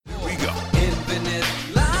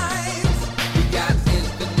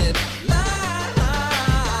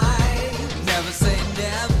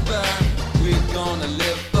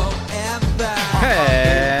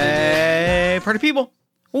Party people,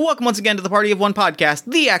 welcome once again to the Party of One podcast,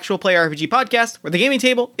 the actual play RPG podcast, where the gaming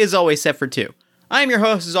table is always set for two. I am your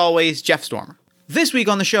host, as always, Jeff Stormer. This week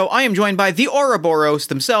on the show, I am joined by the Ouroboros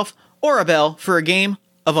himself, Aurabel, for a game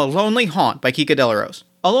of A Lonely Haunt by Kika Delaros.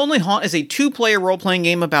 A Lonely Haunt is a two-player role-playing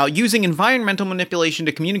game about using environmental manipulation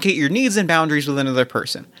to communicate your needs and boundaries with another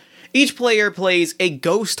person. Each player plays a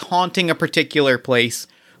ghost haunting a particular place,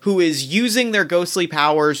 who is using their ghostly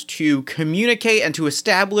powers to communicate and to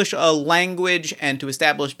establish a language and to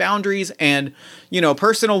establish boundaries and,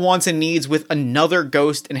 personal wants and needs with another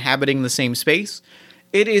ghost inhabiting the same space.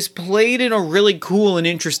 It is played in a really cool and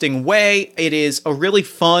interesting way. It is a really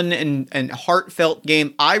fun and heartfelt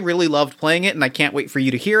game. I really loved playing it, and I can't wait for you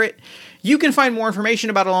to hear it. You can find more information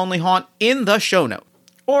about A Lonely Haunt in the show note.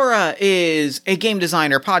 Aura is a game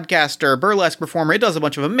designer, podcaster, burlesque performer. It does a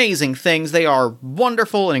bunch of amazing things. They are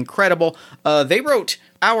wonderful and incredible. They wrote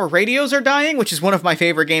Our Radios Are Dying, which is one of my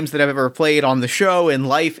favorite games that I've ever played on the show, in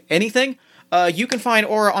life, anything. You can find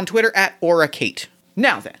Aura on Twitter at AuraKate.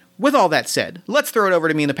 Now then, with all that said, let's throw it over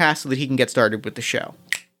to me in the past so that he can get started with the show.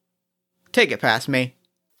 Take it past me.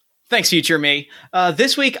 Thanks, future me.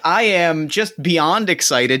 This week, I am just beyond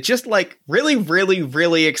excited, just like really, really,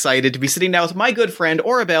 really excited to be sitting down with my good friend,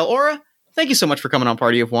 Aurabel. Aura, thank you so much for coming on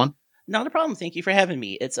Party of One. Not a problem. Thank you for having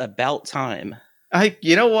me. It's about time.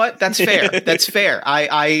 You know what? That's fair. That's fair.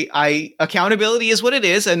 I accountability is what it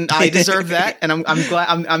is, and I deserve that. And I'm glad.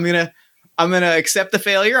 I'm gonna accept the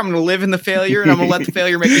failure. I'm gonna live in the failure, and I'm gonna let the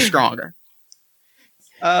failure make me stronger.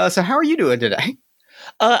 So how are you doing today?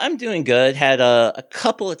 I'm doing good. Had a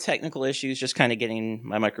couple of technical issues, just kind of getting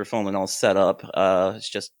my microphone and all set up. It's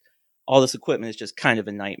just all this equipment is just kind of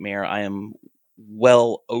a nightmare. I am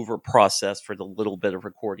well over processed for the little bit of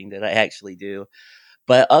recording that I actually do.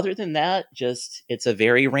 But other than that, it's a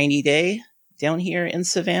very rainy day down here in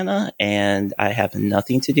Savannah, and I have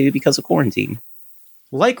nothing to do because of quarantine.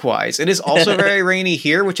 Likewise, it is also very rainy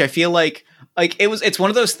here, which I feel like it's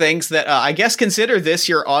one of those things that I guess consider this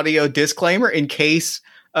your audio disclaimer in case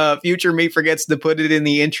future me forgets to put it in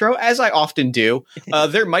the intro, as I often do.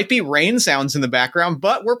 There might be rain sounds in the background,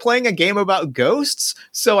 but we're playing a game about ghosts,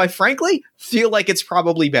 so I frankly feel like it's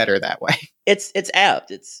probably better that way. It's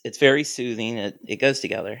apt. It's very soothing. It goes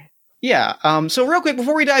together. Yeah. So real quick,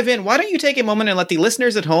 before we dive in, why don't you take a moment and let the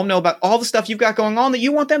listeners at home know about all the stuff you've got going on that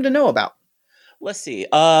you want them to know about? Let's see.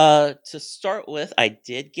 To start with, I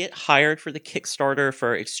did get hired for the Kickstarter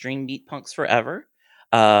for Extreme Meat Punks Forever.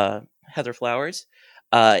 Heather Flowers.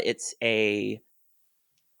 It's a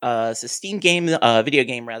Steam game, video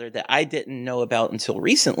game rather, that I didn't know about until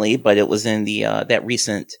recently, but it was in the that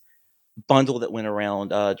recent bundle that went around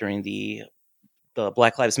during the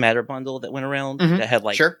Black Lives Matter bundle that went around that had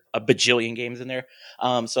a bajillion games in there.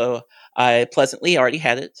 So I pleasantly already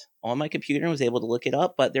had it on my computer and was able to look it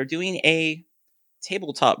up, but they're doing a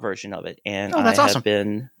tabletop version of it, and I have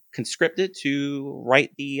been conscripted to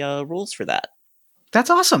write the rules for that.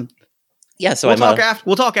 That's awesome. Yeah, so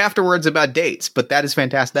we'll talk afterwards about dates, but that is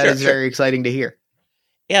fantastic. That is very exciting to hear.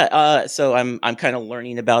 Yeah, so I'm kind of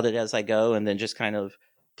learning about it as I go, and then just kind of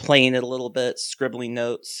playing it a little bit, scribbling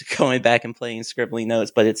notes, going back and playing, scribbling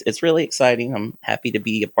notes. But it's really exciting. I'm happy to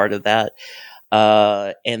be a part of that.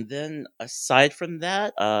 And then aside from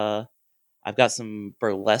that, I've got some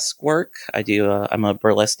burlesque work. I'm a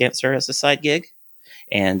burlesque dancer as a side gig.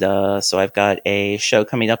 And so I've got a show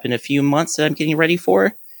coming up in a few months that I'm getting ready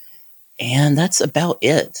for. And that's about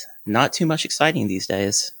it. Not too much exciting these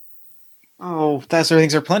days. Oh, those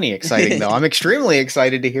things are plenty exciting, though. I'm extremely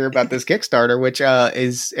excited to hear about this Kickstarter, which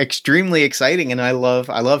is extremely exciting. And I love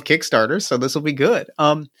Kickstarters, so this will be good.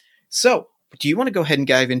 So do you want to go ahead and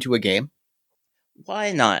dive into a game?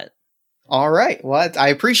 Why not? All right. Well, I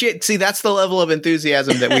appreciate. See, that's the level of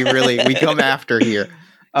enthusiasm that we come after here.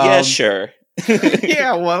 Yeah, sure.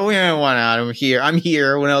 Yeah. Well, we don't want out. I'm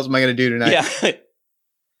here. What else am I going to do tonight? Yeah.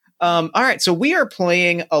 All right. So we are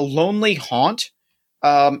playing A Lonely Haunt.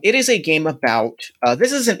 It is a game about.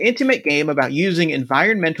 This is an intimate game about using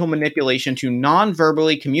environmental manipulation to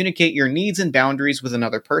non-verbally communicate your needs and boundaries with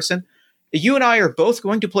another person. You and I are both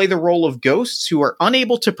going to play the role of ghosts who are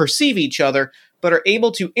unable to perceive each other, but are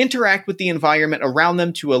able to interact with the environment around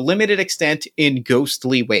them to a limited extent in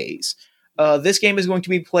ghostly ways. This game is going to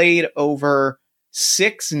be played over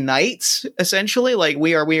 6 nights, essentially. Like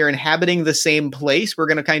we are inhabiting the same place. We're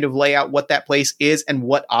going to kind of lay out what that place is and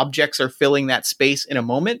what objects are filling that space in a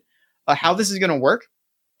moment. How this is going to work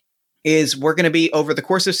is we're going to be, over the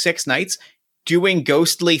course of 6 nights, doing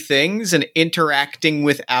ghostly things and interacting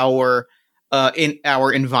with our in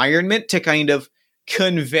our environment to kind of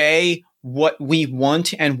convey what we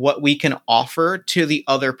want and what we can offer to the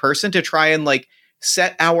other person, to try and like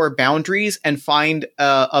set our boundaries and find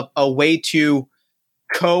a way to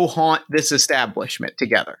co-haunt this establishment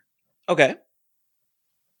together. Okay.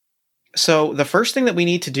 So the first thing that we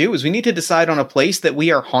need to do is we need to decide on a place that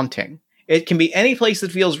we are haunting. It can be any place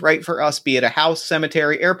that feels right for us, be it a house,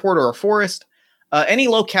 cemetery, airport, or a forest. Any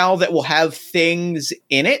locale that will have things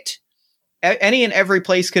in it. Any and every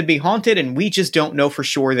place could be haunted, and we just don't know for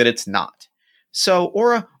sure that it's not. So,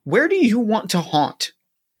 Aura, where do you want to haunt?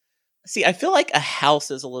 See, I feel like a house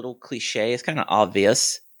is a little cliche. It's kind of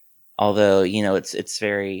obvious. Although, it's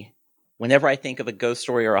very... Whenever I think of a ghost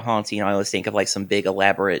story or a haunting, I always think of like some big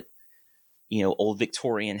elaborate, old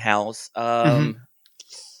Victorian house. I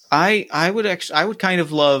would kind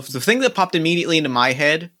of love... The thing that popped immediately into my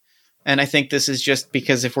head, and I think this is just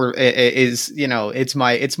because it's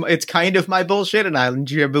kind of my bullshit, and I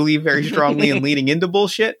believe very strongly in leading into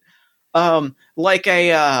bullshit. Like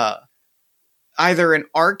either an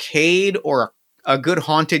arcade or a good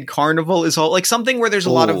haunted carnival is all like something where there's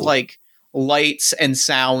a lot of like lights and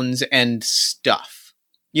sounds and stuff.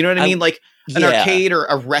 You know what I mean? Like an arcade or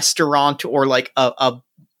a restaurant or like a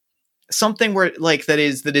something where like that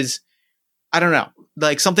is I don't know,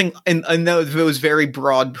 like something in those very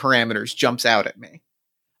broad parameters jumps out at me.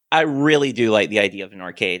 I really do like the idea of an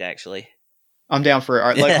arcade, actually. I'm down for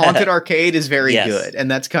it. Like haunted arcade is very good, and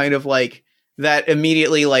that's kind of like that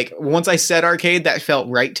immediately. Like once I said arcade, that felt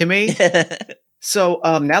right to me. So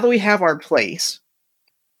now that we have our place,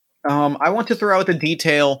 I want to throw out the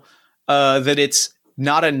detail that it's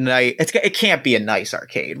not a nice. It can't be a nice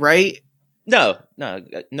arcade, right? No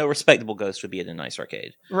respectable ghost would be in a nice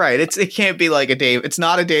arcade. Right. It can't be like a Dave. It's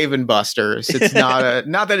not a Dave and Buster's. It's not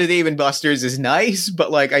not that a Dave and Buster's is nice, but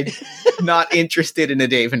like I'm not interested in a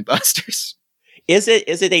Dave and Buster's. Is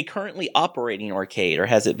it a currently operating arcade, or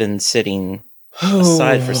has it been sitting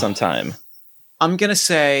aside for some time? I'm gonna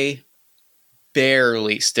say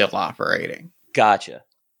barely still operating. Gotcha.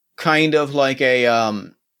 Kind of like a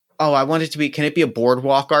I want it to be. Can it be a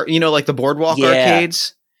boardwalk like the boardwalk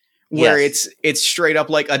arcades? Where it's straight up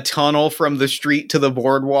like a tunnel from the street to the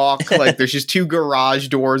boardwalk. Like there's just 2 garage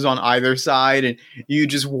doors on either side, and you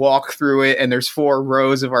just walk through it, and there's 4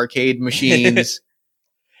 rows of arcade machines.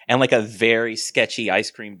 And like a very sketchy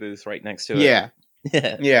ice cream booth right next to it. Yeah.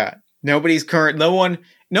 Yeah. No one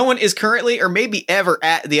is currently or maybe ever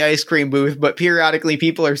at the ice cream booth, but periodically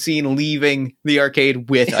people are seen leaving the arcade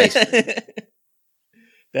with ice cream.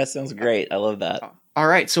 That sounds great. I love that. All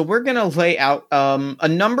right, so we're going to lay out a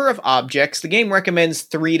number of objects. The game recommends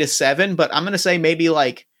 3 to 7, but I'm going to say maybe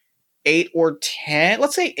like 8 or 10.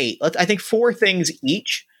 Let's say 8. I think 4 things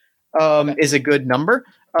each is a good number.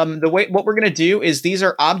 What we're going to do is these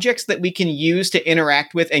are objects that we can use to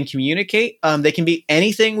interact with and communicate. They can be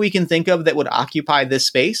anything we can think of that would occupy this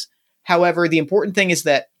space. However, the important thing is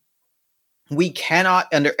that we cannot,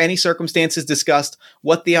 under any circumstances, discuss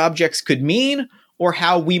what the objects could mean or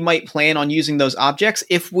how we might plan on using those objects.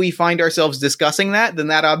 If we find ourselves discussing that, then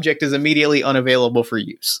that object is immediately unavailable for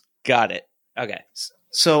use. Got it. Okay.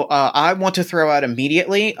 So I want to throw out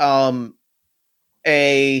immediately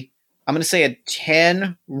I'm going to say a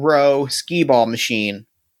 10-row skee ball machine,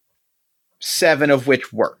 7 of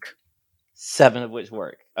which work. 7 of which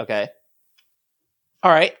work. Okay.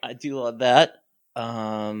 All right. I do love that.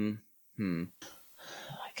 I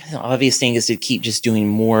guess the obvious thing is to keep just doing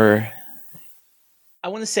more. I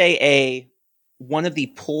want to say one of the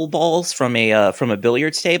pull balls from a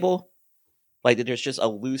billiards table, like that. There's just a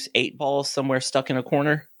loose 8 ball somewhere stuck in a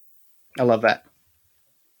corner. I love that.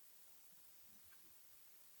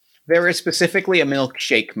 There is specifically a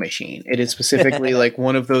milkshake machine. It is specifically like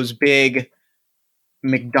one of those big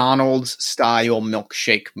McDonald's style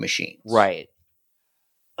milkshake machines. Right.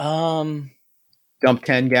 Dump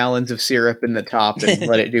 10 gallons of syrup in the top and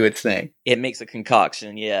let it do its thing. It makes a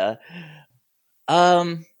concoction. Yeah.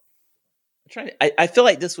 I feel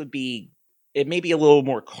like this would be, it may be a little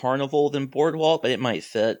more carnival than boardwalk, but it might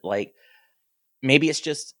fit. Like maybe it's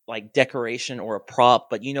just like decoration or a prop,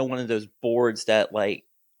 but one of those boards that like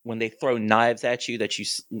when they throw knives at you that you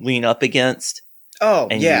lean up against. Oh,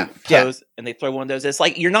 and yeah. You pose, and they throw one of those. It's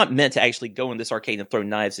like you're not meant to actually go in this arcade and throw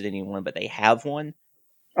knives at anyone, but they have one.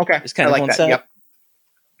 Okay. It's kind of like that.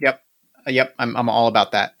 Yep. I'm all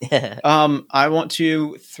about that. I want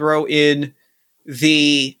to throw in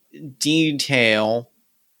the detail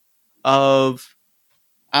of,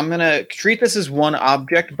 I'm going to treat this as one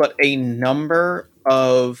object, but a number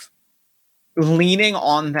of, leaning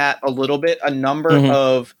on that a little bit, a number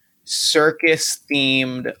of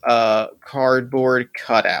circus-themed cardboard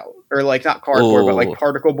cutout. Or like, not cardboard, but like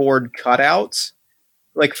particle board cutouts.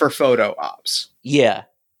 Like for photo ops. Yeah.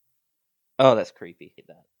 Oh, that's creepy.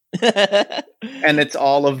 And it's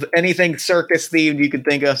all of anything circus themed you could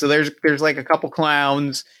think of. So there's like a couple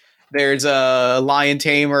clowns. There's a lion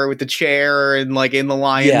tamer with the chair and like in the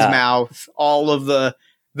lion's mouth. All of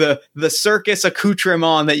the circus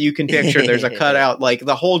accoutrement that you can picture. There's a cutout. Like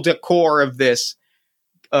the whole decor of this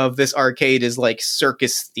arcade is like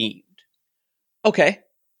circus themed. Okay.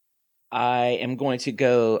 I'm going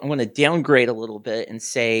to downgrade a little bit and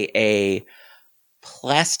say a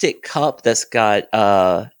plastic cup that's got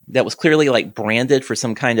that was clearly like branded for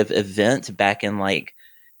some kind of event back in like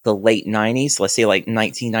the late 90s, let's say like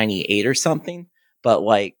 1998 or something, but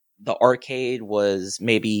like the arcade was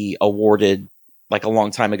maybe awarded like a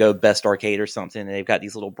long time ago best arcade or something, and they've got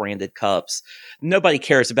these little branded cups nobody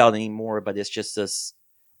cares about anymore, but it's just this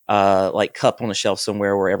like cup on a shelf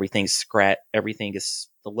somewhere where everything is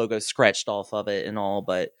the logo scratched off of it and all,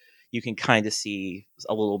 but you can kind of see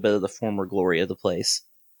a little bit of the former glory of the place.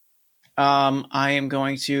 I am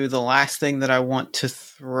going to, the last thing that I want to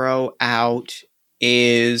throw out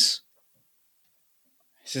is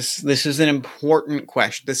this is an important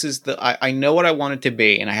question. This is I know what I want it to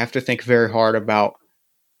be, and I have to think very hard about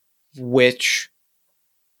which.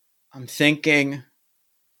 I'm thinking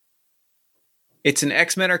it's an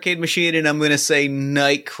X-Men arcade machine, and I'm going to say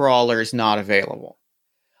Nightcrawler is not available.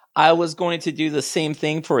 I was going to do the same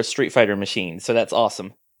thing for a Street Fighter machine, so that's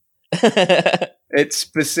awesome. It's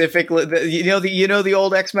specifically, the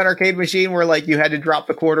old X-Men arcade machine where like you had to drop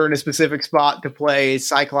the quarter in a specific spot to play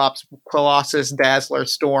Cyclops, Colossus, Dazzler,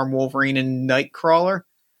 Storm, Wolverine, and Nightcrawler.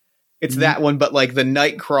 It's that one, but like the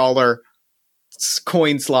Nightcrawler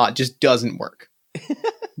coin slot just doesn't work.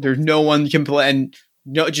 There's no one can play, and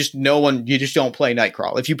no one. You just don't play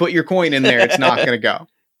Nightcrawler. If you put your coin in there, it's not going to go.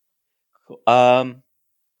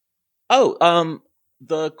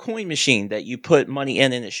 The coin machine that you put money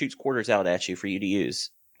in and it shoots quarters out at you for you to use.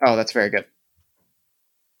 Oh, that's very good.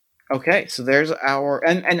 Okay, so there's our...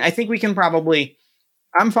 And I think we can probably...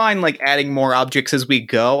 I'm fine, like, adding more objects as we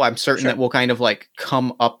go. I'm certain that we'll kind of, like,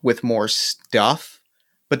 come up with more stuff.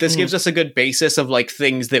 But this gives us a good basis of, like,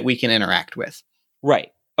 things that we can interact with. Right.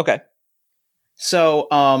 Okay. So,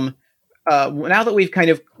 now that we've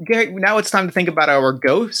now it's time to think about our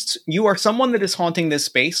ghosts. You are someone that is haunting this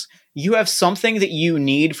space. You have something that you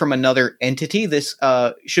need from another entity. This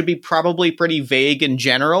should be probably pretty vague in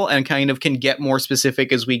general and kind of can get more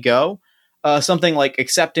specific as we go. Something like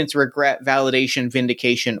acceptance, regret, validation,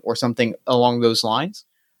 vindication, or something along those lines.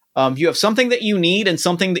 You have something that you need and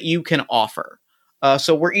something that you can offer.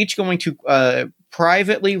 So we're each going to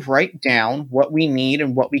privately write down what we need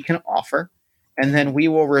and what we can offer. And then we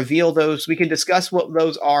will reveal those. We can discuss what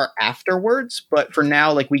those are afterwards, but for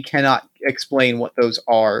now, like, we cannot explain what those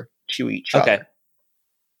are to each other. Okay.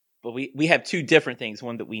 But we have two different things,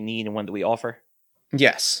 one that we need and one that we offer?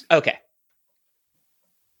 Yes. Okay.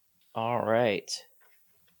 All right.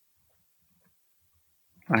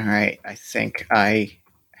 All right. I think I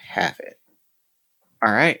have it.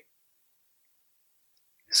 All right.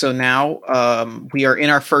 So now we are in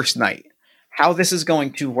our first night. How this is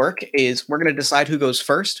going to work is we're going to decide who goes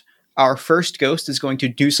first. Our first ghost is going to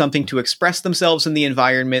do something to express themselves in the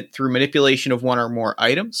environment through manipulation of one or more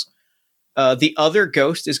items. The other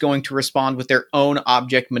ghost is going to respond with their own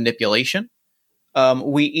object manipulation.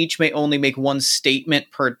 We each may only make one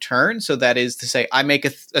statement per turn. So that is to say, I make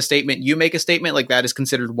a statement, you make a statement, like that is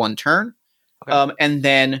considered one turn. Okay. And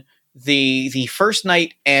then the first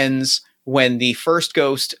night ends when the first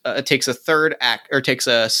ghost takes a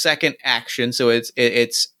second action. So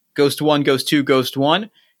it's ghost one, ghost two, ghost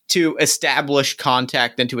one, to establish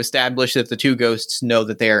contact and to establish that the two ghosts know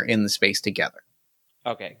that they are in the space together.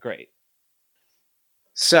 Okay, great.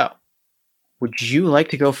 So, would you like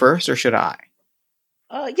to go first, or should I?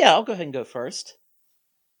 Yeah, I'll go ahead and go first.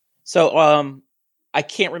 So, I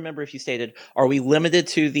can't remember if you stated, are we limited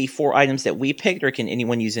to the 4 items that we picked, or can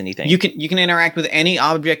anyone use anything? You can interact with any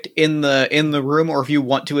object in the room, or if you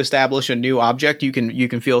want to establish a new object, you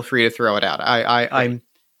can feel free to throw it out. I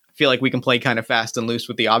feel like we can play kind of fast and loose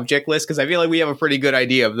with the object list, because I feel like we have a pretty good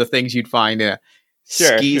idea of the things you'd find in a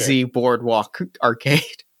skeezy boardwalk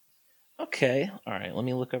arcade. Okay. All right. Let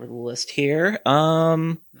me look over the list here.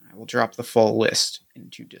 I will drop the full list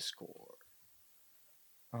into Discord.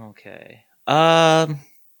 Okay. So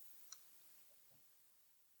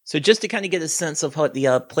just to kind of get a sense of what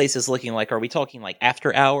the place is looking like, are we talking like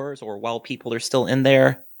after hours or while people are still in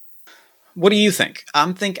there? What do you think? I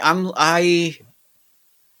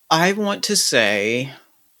want to say,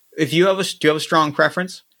 do you have a strong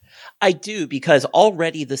preference? I do, because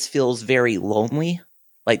already this feels very lonely.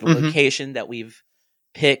 Like the location that we've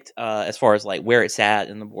picked, as far as like where it's at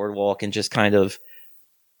in the boardwalk, and just kind of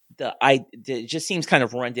it just seems kind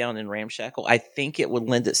of run down and ramshackle. I think it would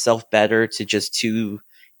lend itself better to just two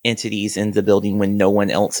entities in the building when no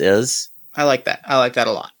one else is. I like that. I like that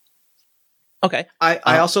a lot. Okay.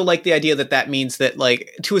 I also like the idea that means that,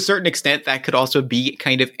 like, to a certain extent, that could also be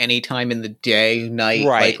kind of any time in the day, night,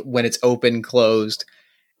 Right. like when it's open, closed.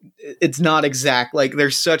 It's not exact. Like,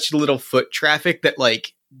 there's such little foot traffic that,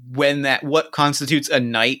 like, what constitutes a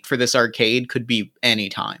night for this arcade could be any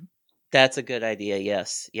time. That's a good idea.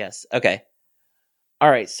 Yes. Okay.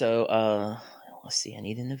 All right. So, let's see. I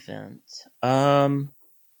need an event.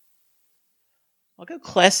 I'll go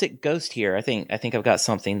classic ghost here. I think I've got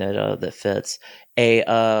something that fits.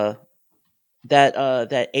 That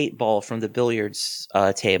 8-ball from the billiards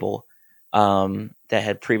table that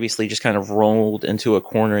had previously just kind of rolled into a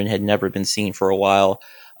corner and had never been seen for a while.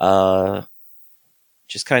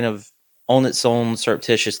 Just kind of on its own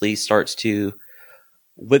surreptitiously starts to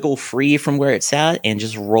wiggle free from where it's at and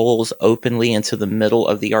just rolls openly into the middle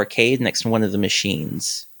of the arcade next to one of the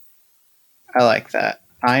machines. I like that.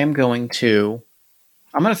 I'm going to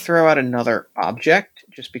throw out another object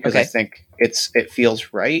just because I think it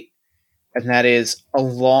feels right. And that is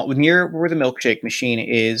near where the milkshake machine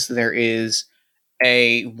is, there is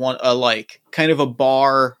a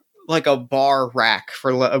bar, like a bar rack,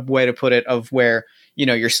 for a way to put it, of where, you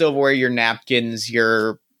know, your silverware, your napkins,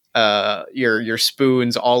 your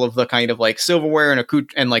spoons, all of the kind of like silverware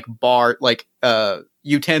and like bar, like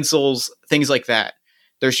utensils, things like that.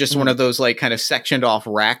 There's just one of those like kind of sectioned off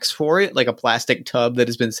racks for it, like a plastic tub that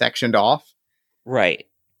has been sectioned off. Right.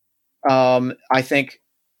 I think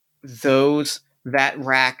that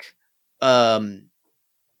rack,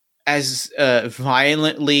 as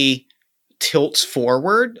violently tilts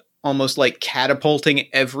forward, almost like catapulting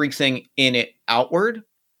everything in it outward,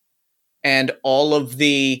 and all of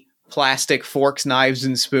the plastic forks, knives,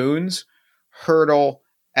 and spoons hurtle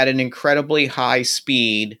at an incredibly high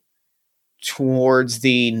speed towards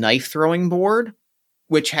the knife throwing board,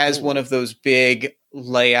 which has one of those big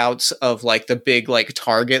layouts of like the big like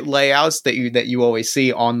target layouts that you always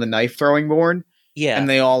see on the knife throwing board. Yeah. And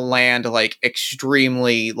they all land like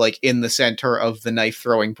extremely like in the center of the knife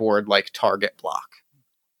throwing board, like target block.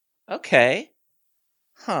 Okay.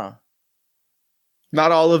 Huh.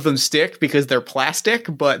 Not all of them stick because they're plastic,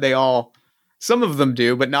 but some of them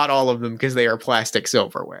do, but not all of them because they are plastic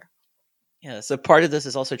silverware. Yeah, so part of this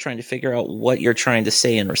is also trying to figure out what you're trying to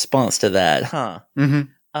say in response to that, huh?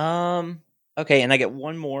 Mm-hmm. Okay, and I get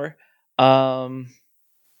one more.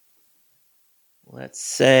 Let's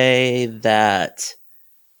say that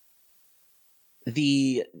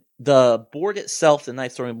the board itself, the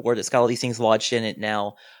knife throwing board, it's got all these things lodged in it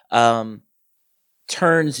now,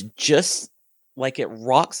 turns just like it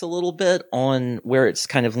rocks a little bit on where it's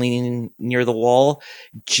kind of leaning near the wall,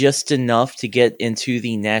 just enough to get into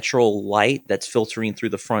the natural light that's filtering through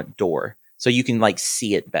the front door, so you can like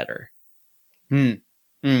see it better. Okay.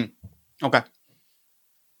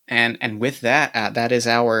 And with that, that is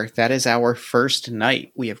our first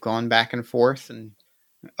night. We have gone back and forth, and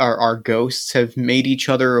our ghosts have made each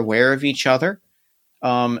other aware of each other.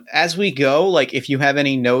 As we go, like, if you have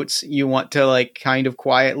any notes you want to like kind of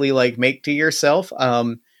quietly like make to yourself,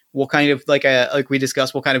 we'll kind of like we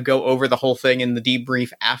discussed, we'll kind of go over the whole thing in the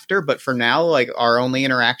debrief after. But for now, like, our only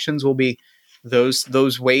interactions will be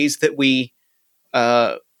those ways that we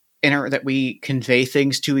that we convey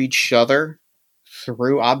things to each other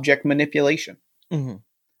through object manipulation. Mm-hmm.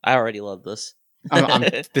 I already love this.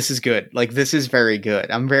 This is good. Like, this is very good.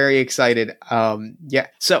 I'm very excited. Yeah.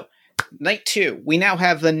 So, night 2. We now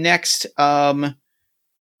have the next.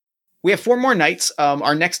 We have 4 more nights.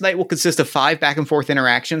 Our next night will consist of 5 back and forth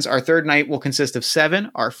interactions. Our third night will consist of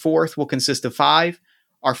 7. Our fourth will consist of 5.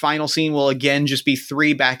 Our final scene will again just be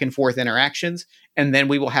 3 back and forth interactions, and then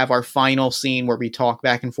we will have our final scene where we talk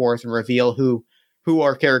back and forth and reveal who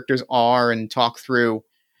our characters are and talk through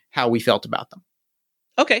how we felt about them.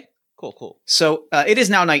 Okay, cool. So it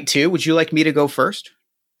is now night 2. Would you like me to go first?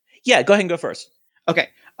 Yeah, go ahead and go first. Okay.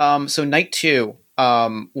 So night 2,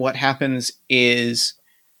 what happens is,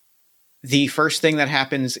 the first thing that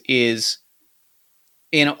happens is,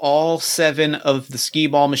 in all 7 of the skee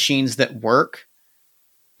ball machines that work,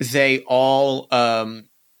 they all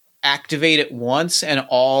activate at once, and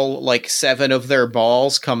all like 7 of their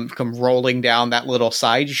balls come rolling down that little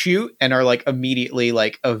side chute and are like immediately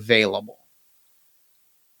like available.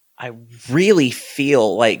 I really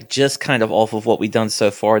feel like, just kind of off of what we've done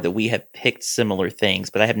so far, that we have picked similar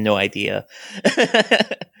things, but I have no idea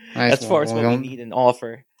as far as what we need and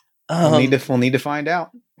offer. We'll need to find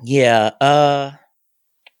out. Yeah.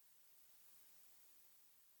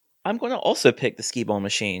 I'm going to also pick the skee ball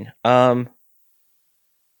machine.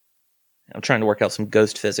 I'm trying to work out some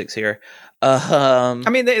ghost physics here. I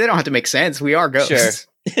mean, they don't have to make sense. We are ghosts.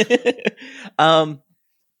 Sure.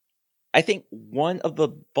 I think one of the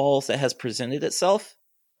balls that has presented itself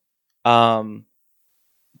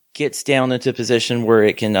gets down into a position where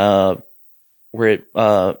it can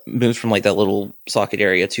moves from like that little socket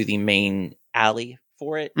area to the main alley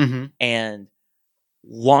for it, and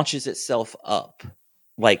launches itself up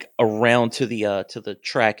like around to the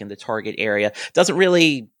track in the target area. Doesn't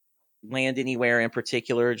really land anywhere in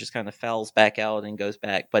particular, just kind of fouls back out and goes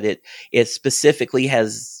back, but it specifically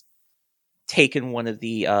has taken one of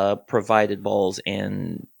the provided balls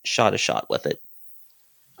and shot a shot with it.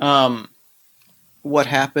 What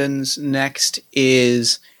happens next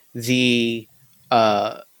is the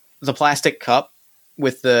plastic cup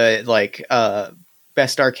with the like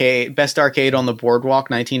best arcade on the boardwalk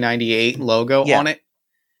 1998 logo on it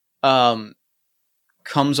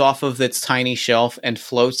comes off of its tiny shelf and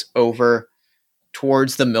floats over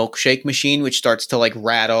towards the milkshake machine, which starts to like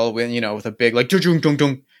rattle with a big like dung dung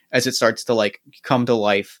dung as it starts to like come to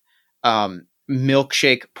life.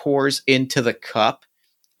 Milkshake pours into the cup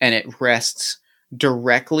and it rests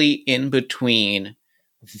directly in between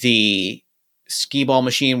the skee ball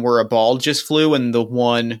machine where a ball just flew and the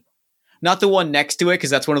one, not the one next to it, because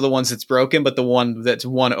that's one of the ones that's broken, but the one that's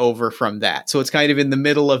one over from that. So it's kind of in the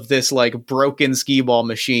middle of this like broken skee ball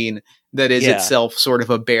machine that is itself sort of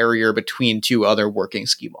a barrier between two other working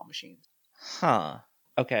skee ball machines. Huh.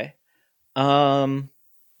 Okay. I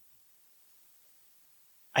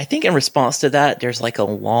think in response to that, there's like a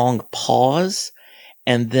long pause,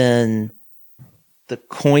 and then the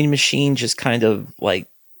coin machine just kind of like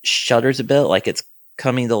shudders a bit, like it's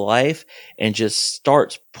coming to life, and just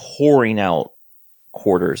starts pouring out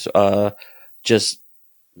quarters, just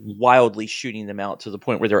wildly shooting them out to the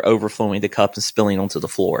point where they're overflowing the cup and spilling onto the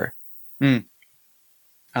floor. I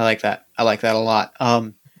like that. I like that a lot.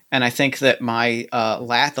 And I think that my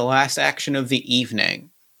the last action of the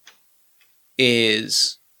evening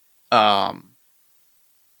is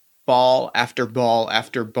ball after ball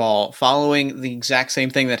after ball, following the exact same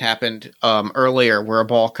thing that happened earlier, where a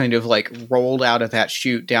ball kind of like rolled out of that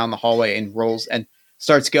chute down the hallway and rolls and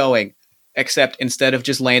starts going, except instead of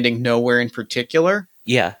just landing nowhere in particular,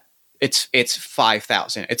 it's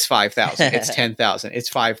 5,000, it's 5,000, it's 10,000, it's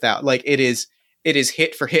 5,000. Like it is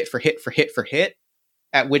hit for hit for hit for hit for hit.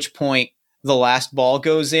 At which point the last ball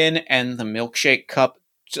goes in and the milkshake cup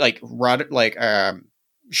like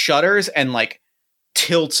shudders and like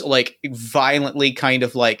tilts like violently, kind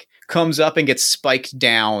of like comes up and gets spiked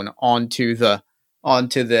down onto the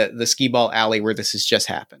skee ball alley where this has just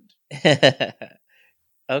happened.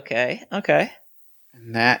 Okay.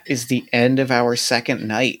 And that is the end of our second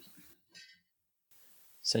night.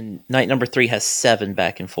 So night number 3 has 7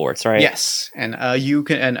 back and forths, right? Yes, and you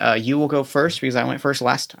will go first because I went first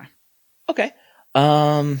last time. Okay.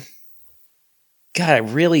 God, I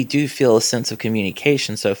really do feel a sense of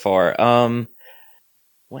communication so far.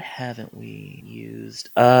 What haven't we used?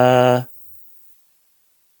 No,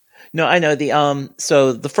 I know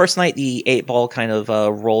so the first night the 8-ball kind of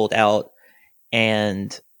rolled out,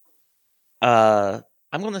 and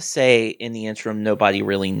I'm going to say in the interim nobody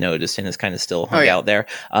really noticed and is kind of still hung out there.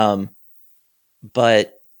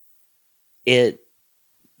 But it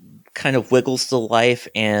kind of wiggles to life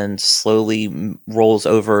and slowly rolls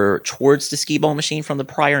over towards the skee ball machine from the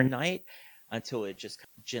prior night until it just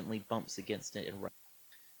gently bumps against it and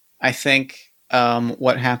I think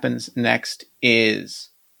what happens next is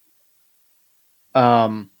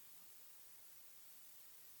I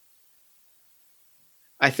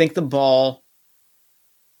think the ball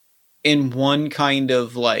in one kind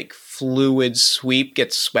of like fluid sweep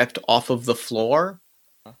gets swept off of the floor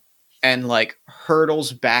and like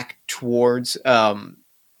hurtles back towards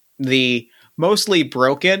the mostly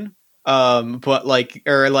broken but like,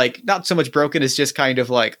 or like not so much broken as just kind of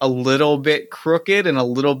like a little bit crooked and a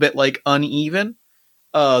little bit like uneven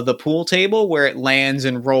the pool table, where it lands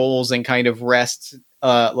and rolls and kind of rests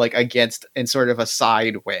like against in sort of a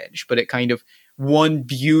side wedge, but it kind of one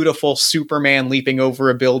beautiful Superman leaping over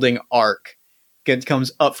a building arc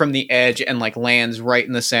comes up from the edge and like lands right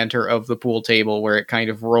in the center of the pool table, where it kind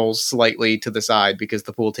of rolls slightly to the side because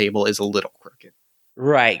the pool table is a little crooked.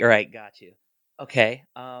 Right, got you. Okay,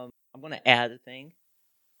 I'm going to add a thing.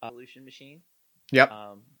 Evolution machine. Yep.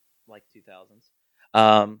 Like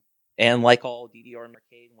 2000s. And like all DDR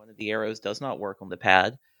arcade, one of the arrows does not work on the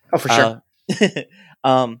pad. Oh, for sure.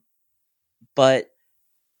 But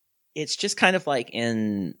it's just kind of like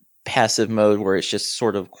in passive mode where it's just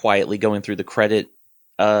sort of quietly going through the credit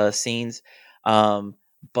scenes.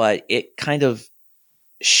 But it kind of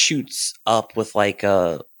shoots up with like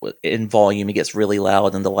a in volume. It gets really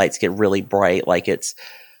loud, and the lights get really bright, like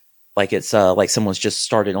someone's just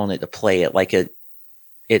started on it to play it. Like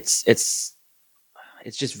it's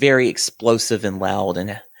just very explosive and loud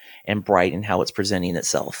and bright in how it's presenting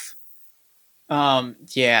itself.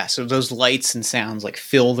 Yeah, so those lights and sounds like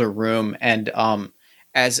fill the room, and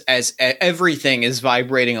as everything is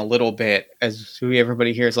vibrating a little bit, as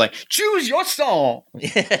everybody hears like choose your song.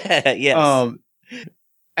 Yes.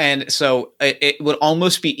 And so it would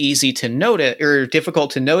almost be easy to notice, or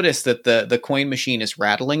difficult to notice, that the coin machine is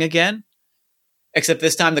rattling again. Except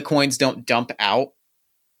this time the coins don't dump out.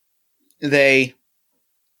 They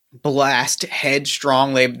blast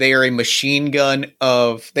headstrong. They are a machine gun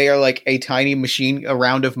they are like a tiny a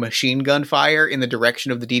round of machine gun fire in the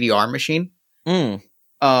direction of the DDR machine.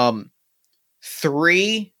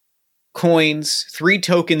 3 coins, 3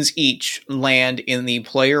 tokens each land in the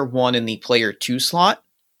player 1 and the player 2 slot.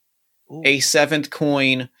 Ooh. A 7th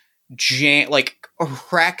coin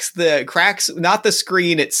cracks not the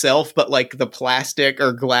screen itself, but like the plastic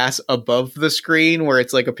or glass above the screen where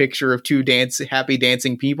it's like a picture of 2 happy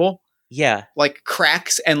dancing people. Yeah. Like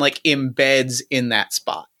cracks and like embeds in that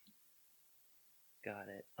spot. Got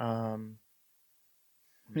it. How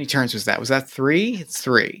many turns was that? Was that 3? It's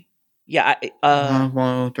 3. Yeah.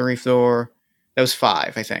 1, 2, 3, 4. That was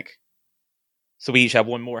 5, I think. So we each have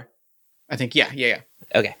one more? I think, yeah.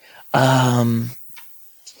 Okay.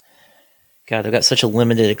 God, I've got such a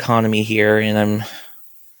limited economy here, and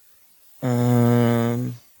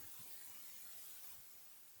I'm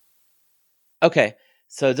okay.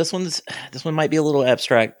 So this one might be a little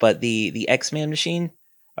abstract, but the X-Men machine,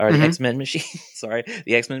 or the X-Men machine, sorry,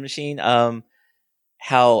 the X-Men machine. How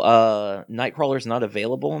Nightcrawler's not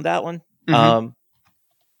available in that one.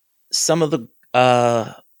 Some of the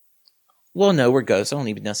well, no, we're ghosts. I don't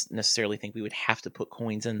even necessarily think we would have to put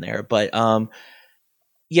coins in there, but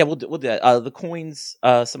yeah, we'll do that. The coins,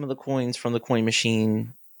 some of the coins from the coin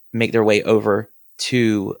machine make their way over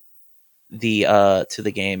to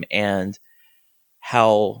the game, and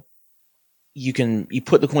how you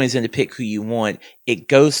put the coins in to pick who you want. It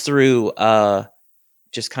goes through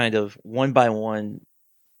just kind of one by one,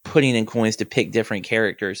 putting in coins to pick different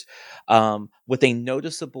characters, with a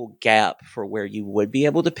noticeable gap for where you would be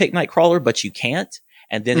able to pick Nightcrawler, but you can't,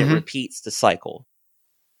 and then it repeats the cycle.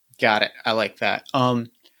 Got it. I like that.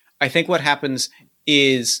 I think what happens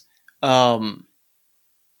is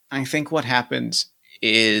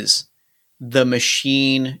the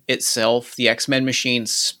machine itself, the X-Men machine,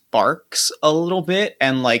 sparks a little bit,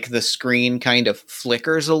 and like the screen kind of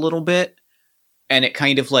flickers a little bit, and it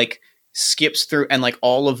kind of like skips through, and like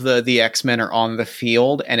all of the X-Men are on the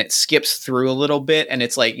field, and it skips through a little bit, and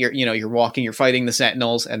it's like you're walking, you're fighting the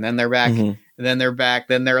Sentinels, and then they're back, and then they're back,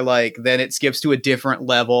 then it skips to a different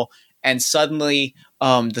level, and suddenly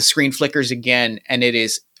the screen flickers again, and it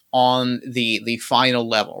is on the final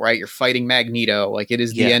level, right? You're fighting Magneto, like it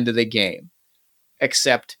is the end of the game.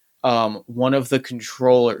 Except one of the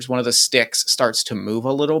controllers, one of the sticks starts to move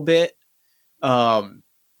a little bit.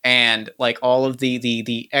 And like all of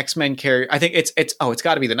the X-Men carry, I think it's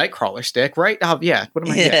got to be the Nightcrawler stick, right? Yeah. What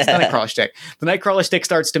am I? Yeah, it's the Nightcrawler stick. The Nightcrawler stick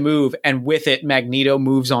starts to move, and with it, Magneto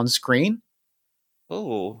moves on screen.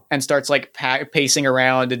 Oh. And starts like pacing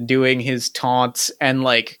around and doing his taunts, and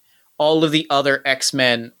like all of the other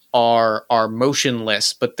X-Men are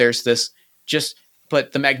motionless, but there's this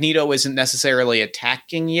but the Magneto isn't necessarily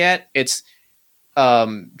attacking yet. It's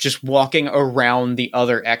just walking around the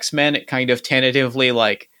other X-Men. It kind of tentatively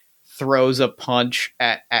like throws a punch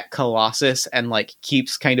at Colossus, and like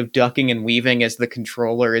keeps kind of ducking and weaving as the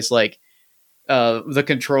controller is like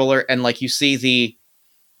and like you see the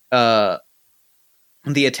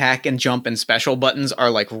attack and jump and special buttons are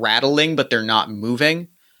like rattling, but they're not moving.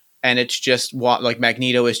 And it's just like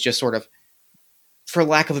Magneto is just sort of, for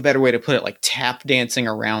lack of a better way to put it, like tap dancing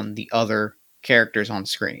around the other characters on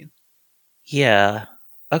screen. Yeah.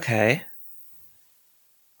 Okay.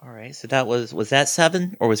 All right. So that was that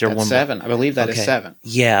 7, or was there one 7? more? I believe that is 7.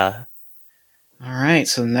 Yeah. All right.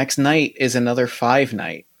 So the next night is another 5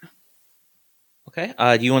 night. Okay.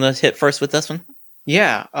 Do you want to hit first with this one?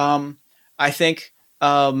 Yeah. I think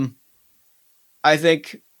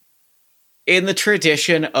in the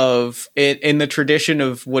tradition of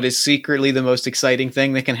what is secretly the most exciting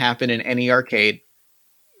thing that can happen in any arcade,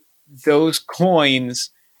 those coins,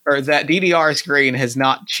 or that DDR screen, has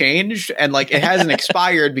not changed, and like it hasn't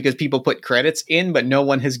expired because people put credits in, but no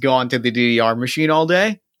one has gone to the DDR machine all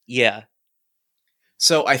day. Yeah.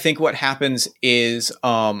 So I think what happens is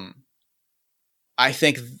I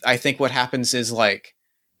think what happens is like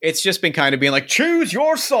it's just been kind of being like choose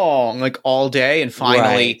your song like all day, and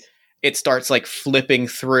finally it starts like flipping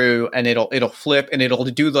through, and it'll flip and it'll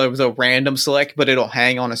do the random select, but it'll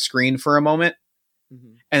hang on a screen for a moment,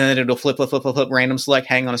 and then it'll flip, random select,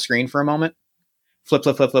 hang on a screen for a moment, flip,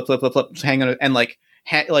 hang on, and like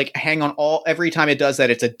hang on all every time it does that.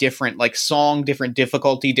 It's a different like song, different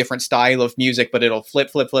difficulty, different style of music, but it'll flip,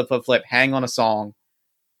 hang on a song,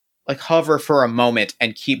 like hover for a moment,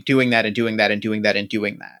 and keep doing that and doing that and doing that and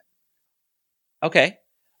doing that. Okay.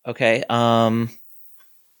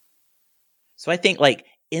 So I think like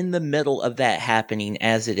in the middle of that happening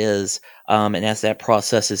as it is, and as that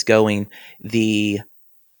process is going, the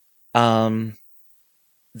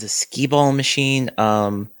skee ball machine,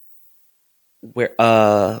 where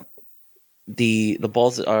the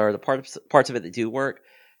balls are the parts of it that do work,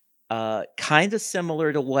 kind of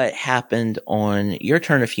similar to what happened on your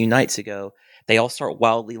turn a few nights ago. They all start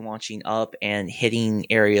wildly launching up and hitting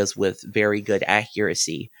areas with very good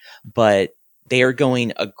accuracy, but they are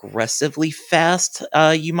going aggressively fast,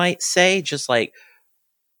 you might say. Just like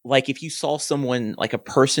if you saw someone, like a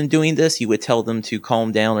person doing this, you would tell them to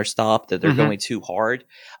calm down or stop, that they're going too hard.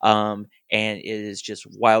 And it is just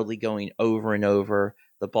wildly going over and over.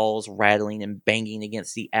 The balls rattling and banging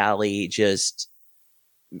against the alley, just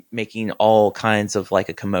making all kinds of like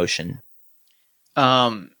a commotion.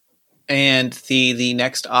 And the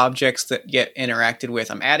next objects that get interacted with,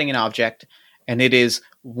 I'm adding an object, and it is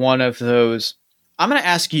one of those. I'm going to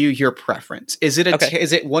ask you your preference. Is it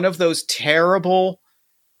is it one of those terrible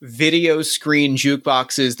video screen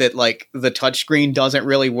jukeboxes that like the touchscreen doesn't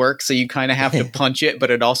really work, so you kind of have to punch it,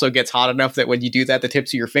 but it also gets hot enough that when you do that, the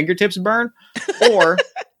tips of your fingertips burn? Or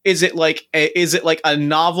is it like a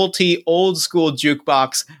novelty old school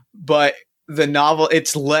jukebox, but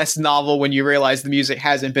it's less novel when you realize the music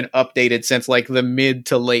hasn't been updated since like the mid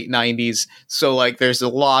to late 90s, so like there's a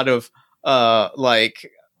lot of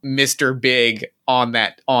like Mr. Big on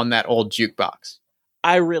that old jukebox?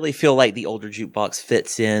 I really feel like the older jukebox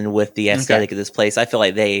fits in with the aesthetic of this place. I feel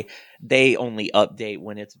like they only update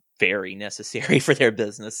when it's very necessary for their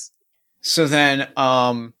business. So then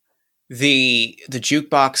the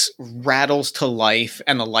jukebox rattles to life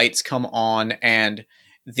and the lights come on, and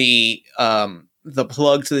the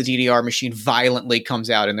plug to the DDR machine violently comes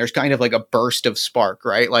out, and there's kind of like a burst of spark,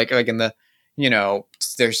 right? Like in the,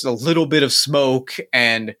 there's a little bit of smoke,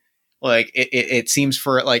 and like it seems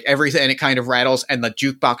for like everything, and it kind of rattles, and the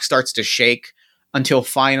jukebox starts to shake until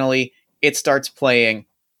finally it starts playing.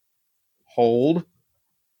 Hold.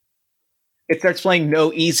 It starts playing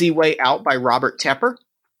 "No Easy Way Out" by Robert Tepper.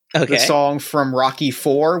 Okay. The song from Rocky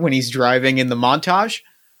IV when he's driving in the montage.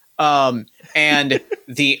 And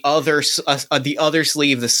the other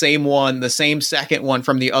sleeve, the same second one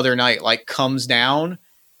from the other night, like comes down,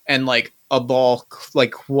 and like a ball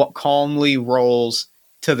like calmly rolls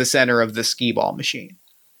to the center of the skee ball machine.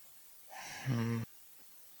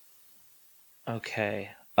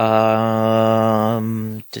 Okay.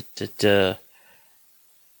 And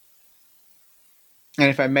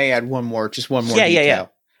if I may add one more detail. Yeah.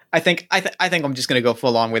 I think I'm just going to go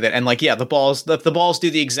full on with it. And like, yeah, the balls do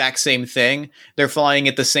the exact same thing. They're flying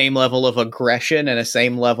at the same level of aggression and the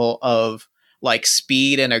same level of like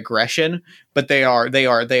speed and aggression, but they are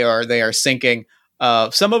syncing.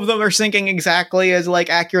 Some of them are syncing exactly as like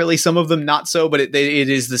accurately, some of them not so, but it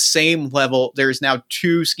is the same level. There's now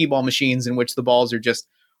two skee ball machines in which the balls are just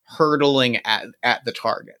hurtling at the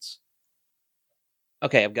targets.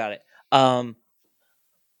 Okay, I've got it.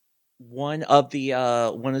 One of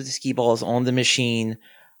the skee balls on the machine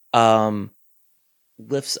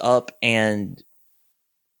lifts up, and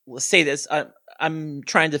let's say this. I'm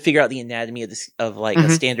trying to figure out the anatomy of a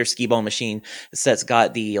standard skee ball machine that's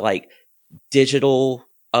got the like digital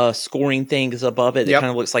scoring things above it. It kind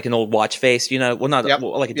of looks like an old watch face, like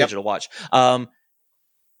a digital watch. One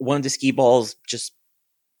of the skee balls just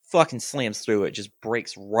fucking slams through it, just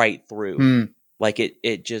breaks right through. Like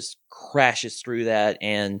it just crashes through that,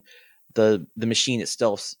 and the machine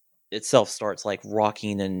itself starts like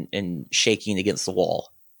rocking and shaking against the wall.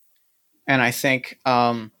 And I think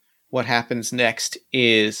what happens next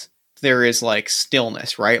is there is like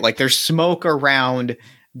stillness, right? Like there's smoke around.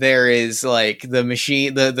 There is like the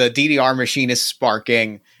machine, the DDR machine is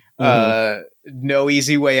sparking. No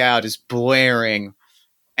Easy Way Out is blaring,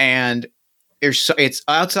 and it's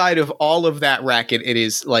outside of all of that racket. It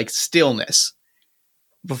is like stillness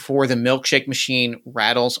before the milkshake machine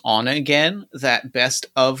rattles on again. That best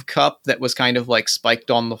of cup that was kind of like spiked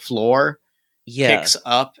on the floor picks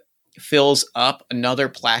up, fills up. Another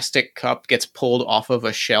plastic cup gets pulled off of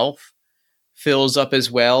a shelf, fills up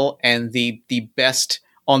as well, and the best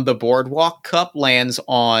on the boardwalk cup lands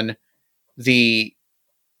on the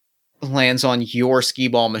lands on your skee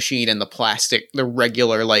ball machine, and the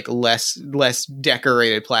regular, like less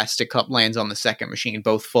decorated plastic cup lands on the second machine,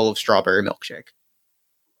 both full of strawberry milkshake.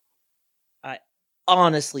 I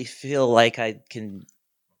honestly feel like I can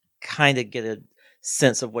kind of get a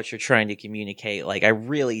sense of what you're trying to communicate. Like I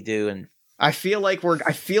really do, and I feel like we're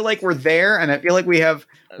there, and I feel like we have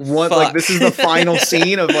one. Fuck. Like this is the final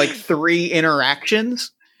scene of like 3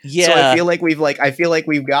 interactions. yeah. So I feel like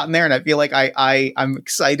we've gotten there, and I feel like I'm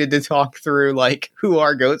excited to talk through like who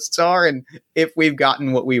our ghosts are and if we've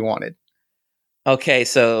gotten what we wanted. Okay,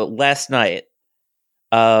 so last night,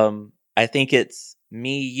 I think it's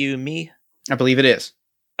me, you, me. I believe it is.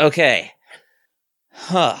 Okay.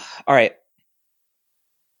 All right.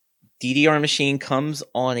 DDR machine comes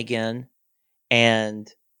on again,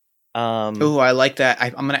 and Oh, I like that.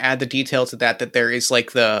 I'm going to add the detail to that there is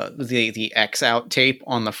like the X out tape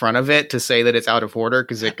on the front of it to say that it's out of order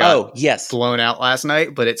because it got blown out last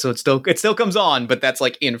night. But it still comes on, but that's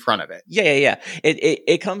like in front of it. Yeah.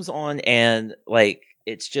 It comes on, and like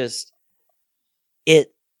it's just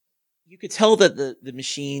it. You could tell that the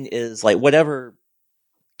machine is like whatever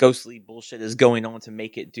ghostly bullshit is going on to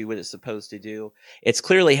make it do what it's supposed to do. It's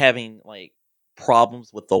clearly having like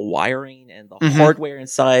problems with the wiring and the hardware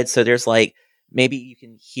inside. So there's like maybe you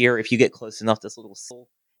can hear if you get close enough this little sizzle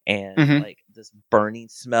and like this burning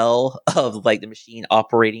smell of like the machine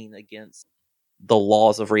operating against the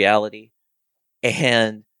laws of reality.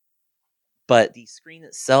 But the screen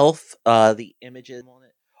itself, the images on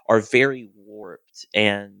it are very warped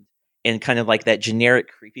and in kind of like that generic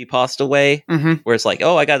creepypasta way, where it's like,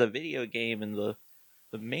 oh, I got a video game and the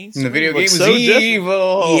main screen video game is so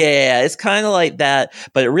evil. Different. Yeah, it's kind of like that,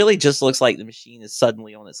 but it really just looks like the machine is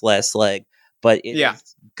suddenly on its last leg. But it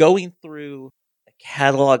is going through a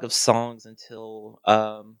catalog of songs until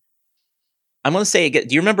I'm gonna say again.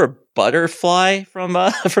 Do you remember Butterfly from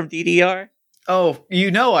DDR? Oh,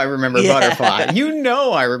 I remember Butterfly.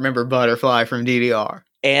 I remember Butterfly from DDR.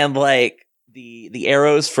 And like the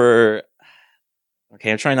arrows for. Okay,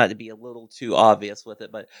 I'm trying not to be a little too obvious with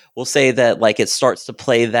it, but we'll say that like it starts to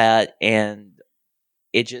play that and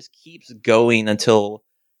it just keeps going until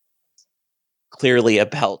clearly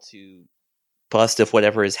about to bust if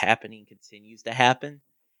whatever is happening continues to happen,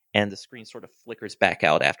 and the screen sort of flickers back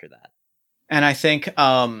out after that. And I think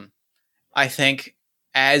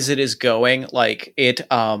as it is going,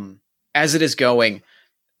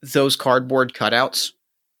 those cardboard cutouts,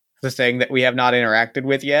 the thing that we have not interacted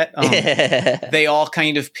with yet, they all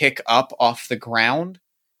kind of pick up off the ground,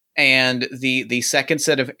 and the second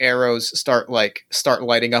set of arrows start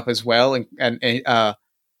lighting up as well, and the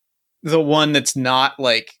one that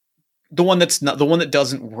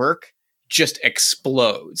doesn't work just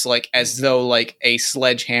explodes, like as though like a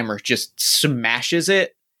sledgehammer just smashes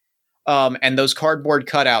it, and those cardboard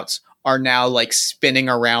cutouts are now like spinning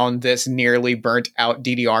around this nearly burnt out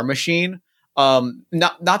DDR machine.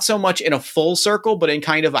 Not so much in a full circle, but in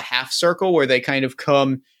kind of a half circle where they kind of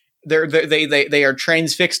come. They are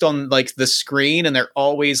transfixed on like the screen, and they're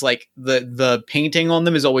always like the painting on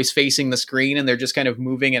them is always facing the screen, and they're just kind of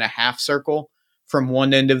moving in a half circle from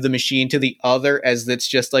one end of the machine to the other, as it's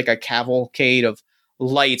just like a cavalcade of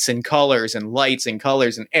lights and colors and lights and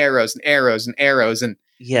colors and arrows and arrows and arrows, and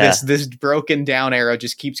this broken down arrow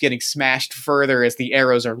just keeps getting smashed further as the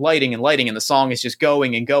arrows are lighting, and the song is just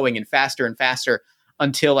going and going and faster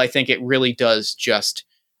until I think it really does just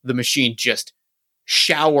the machine just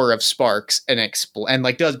shower of sparks and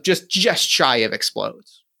does just shy of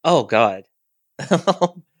explodes. Oh god.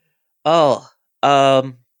 I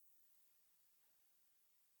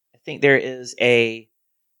think there is a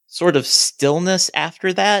sort of stillness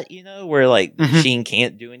after that, where like the machine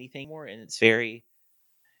can't do anything more, and it's very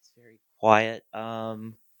quiet.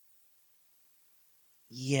 I'm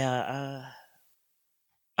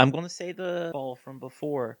going to say the ball from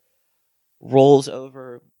before rolls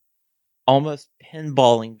over, almost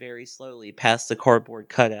pinballing very slowly past the cardboard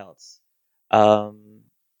cutouts.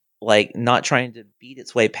 Like not trying to beat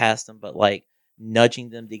its way past them, but like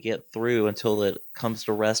nudging them to get through until it comes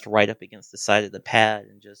to rest right up against the side of the pad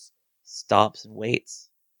and just stops and waits.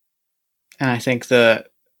 And I think the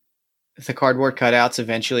cardboard cutouts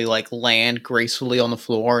eventually like land gracefully on the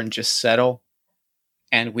floor and just settle.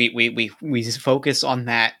 And we focus on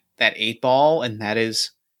that 8-ball, and that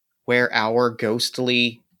is where our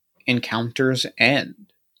ghostly encounters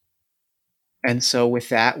end. And so with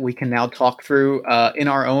that, we can now talk through, in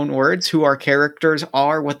our own words, who our characters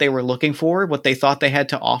are, what they were looking for, what they thought they had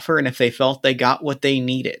to offer, and if they felt they got what they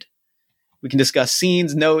needed. We can discuss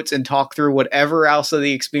scenes, notes, and talk through whatever else of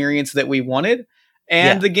the experience that we wanted,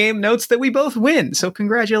 and the game notes that we both win. So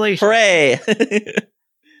congratulations. Hooray!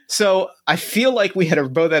 So I feel like we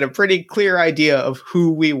both had a pretty clear idea of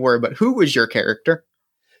who we were, but who was your character?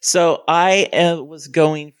 So I was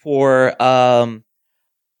going for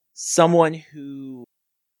someone who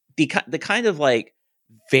the kind of like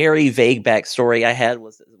very vague backstory I had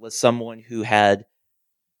was someone who had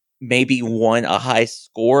maybe won a high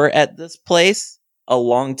score at this place a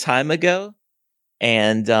long time ago,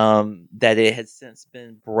 and that it had since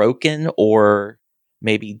been broken or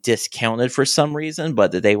maybe discounted for some reason,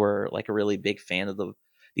 but that they were like a really big fan of the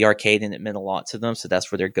arcade and it meant a lot to them, so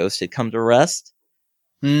that's where their ghost had come to rest.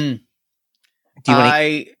 Hmm. Do you want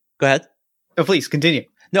to go ahead? Oh, please continue.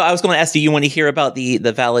 No, I was going to ask, do you want to hear about the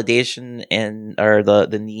validation and or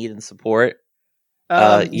the need and support?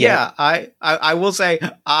 Yeah, I will say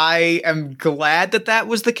I am glad that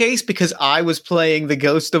was the case, because I was playing the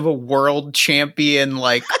ghost of a world champion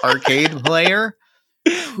like arcade player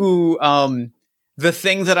who the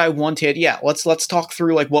thing that I wanted. Yeah, let's talk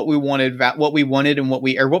through like what we wanted and what we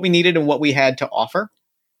needed and what we had to offer.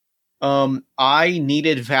 I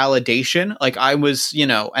needed validation. Like I was,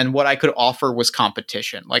 and what I could offer was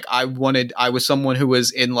competition. Like I was someone who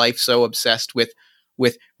was in life so obsessed with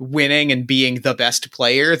winning and being the best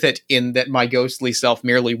player that my ghostly self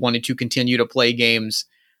merely wanted to continue to play games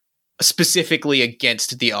specifically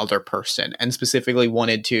against the other person, and specifically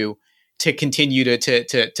wanted to continue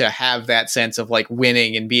to have that sense of like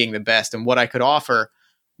winning and being the best. And what I could offer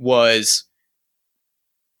was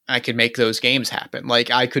I could make those games happen.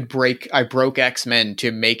 Like I broke X-Men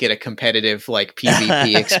to make it a competitive like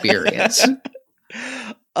PvP experience.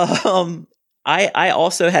 I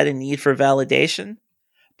also had a need for validation,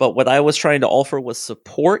 but what I was trying to offer was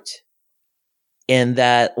support, in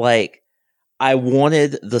that like I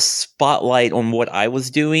wanted the spotlight on what I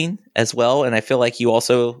was doing as well, and I feel like you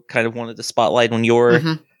also kind of wanted the spotlight on your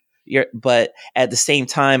but at the same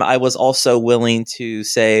time I was also willing to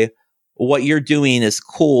say, what you're doing is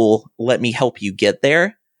cool, let me help you get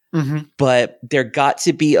there. But there got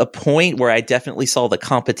to be a point where I definitely saw the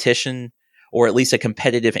competition, or at least a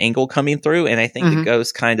competitive angle coming through, and I think the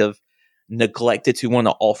ghost kind of neglected to want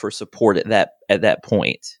to offer support at that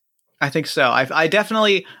point. I think so. I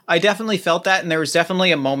definitely felt that, and there was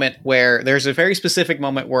definitely there's a very specific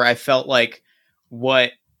moment where I felt like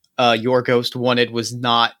what your ghost wanted was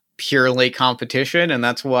not purely competition, and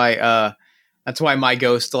that's why my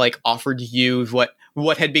ghost like offered you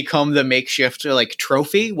what had become the makeshift like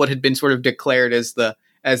trophy, what had been sort of declared as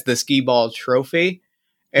the skee ball trophy.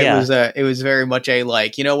 It was very much a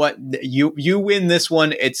like, you know what, you win this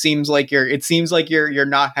one. It seems like you're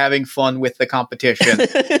not having fun with the competition.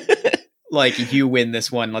 Like you win this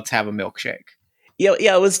one. Let's have a milkshake. Yeah.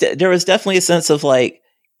 There was definitely a sense of like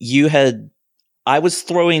I was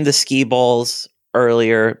throwing the skee balls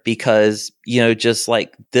earlier because, just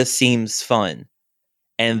like this seems fun.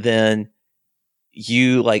 And then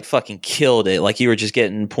you like fucking killed it. Like you were just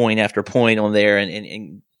getting point after point on there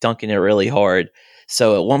and dunking it really hard.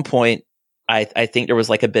 So at one point, I think there was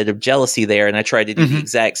like a bit of jealousy there, and I tried to do the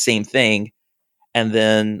exact same thing. And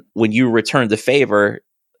then when you returned the favor,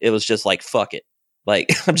 it was just like, fuck it. Like,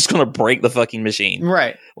 I'm just going to break the fucking machine.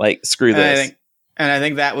 Right. Like, screw this. I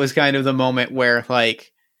think that was kind of the moment where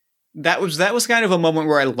like, that was kind of a moment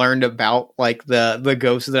where I learned about like the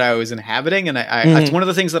ghost that I was inhabiting. And it's one of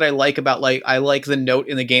the things that I like about like, I like the note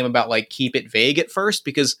in the game about like, keep it vague at first,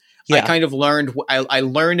 because I kind of learned, I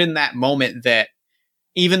learned in that moment that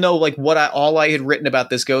even though like all I had written about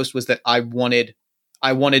this ghost was that I wanted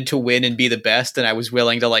to win and be the best, and I was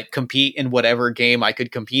willing to like compete in whatever game I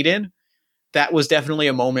could compete in. That was definitely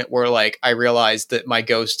a moment where like I realized that my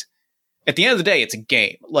ghost, at the end of the day, it's a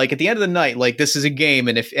game. Like at the end of the night, like this is a game,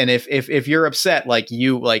 and if you're upset, like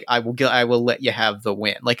I will let you have the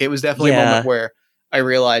win. Like it was definitely a moment where I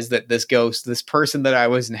realized that this ghost, this person that I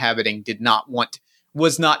was inhabiting,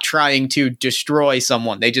 was not trying to destroy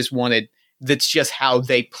someone. They just wanted. That's just how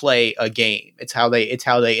they play a game. It's how they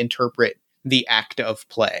interpret the act of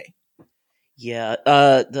play. Yeah.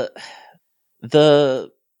 I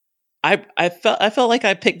felt like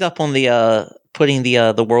I picked up on the putting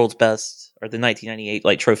the world's best, or the 1998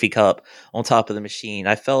 like trophy cup on top of the machine.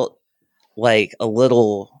 I felt like a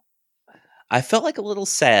little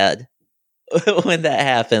sad when that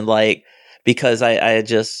happened, like because I had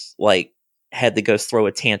just like had the ghost throw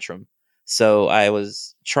a tantrum. So I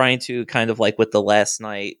was trying to kind of like with the last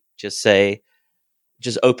night, just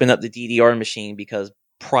open up the DDR machine, because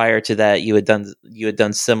prior to that you had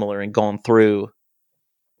done similar and gone through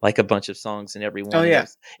like a bunch of songs and everyone. Oh yeah.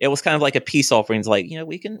 It was kind of like a peace offering. It's like,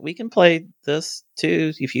 we can play this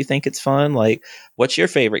too if you think it's fun. Like, what's your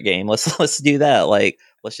favorite game? Let's do that. Like,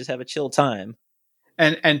 let's just have a chill time.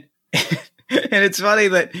 And And it's funny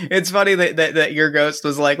that your ghost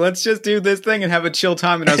was like, let's just do this thing and have a chill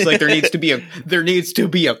time. And I was like, there needs to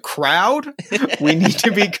be a crowd. We need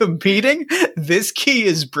to be competing. This key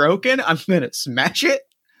is broken. I'm gonna smash it.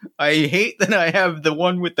 I hate that I have the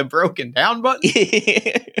one with the broken down button.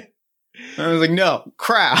 I was like, no,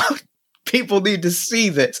 crowd. People need to see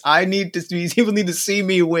this. People need to see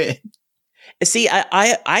me win. See,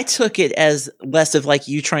 I took it as less of like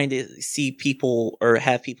you trying to see people or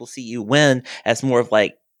have people see you win, as more of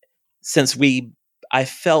like, I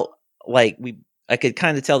felt like I could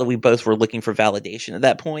kind of tell that we both were looking for validation at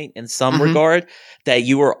that point in some regard, that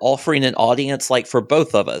you were offering an audience like for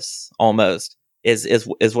both of us almost is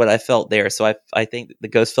what I felt there. So I think the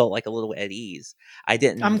ghost felt like a little at ease.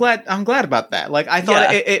 I'm glad about that. Like I thought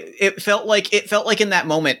it felt like in that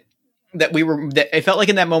moment that we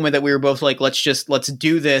were both like, let's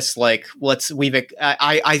do this. Like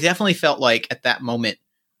I definitely felt like at that moment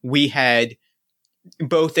we had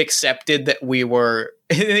both accepted that we were,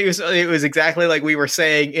 it was exactly like we were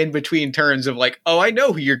saying in between turns of like, oh, I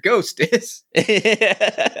know who your ghost is.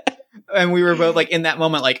 And we were both like in that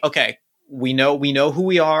moment, like, okay, we know who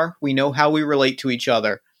we are. We know how we relate to each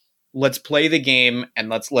other. Let's play the game and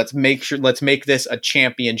let's make this a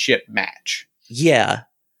championship match. Yeah.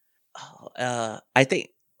 I think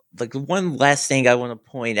like one last thing I want to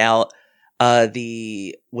point out,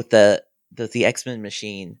 the X-Men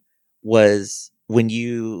machine was when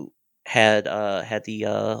you had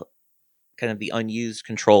the kind of the unused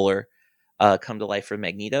controller come to life for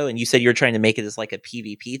Magneto, and you said you were trying to make it as like a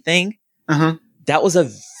PvP thing. Uh-huh. That was a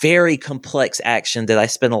very complex action that I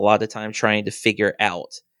spent a lot of time trying to figure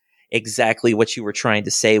out exactly what you were trying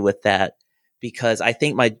to say with that, because I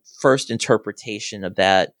think my first interpretation of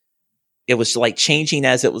that, it was like changing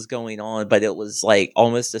as it was going on, but it was like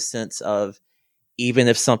almost a sense of, even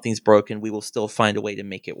if something's broken, we will still find a way to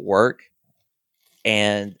make it work.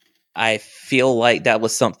 And I feel like that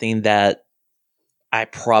was something that I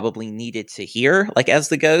probably needed to hear, like as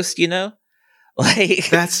the ghost, you know? Like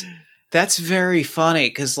that's very funny,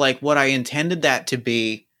 because like what I intended that to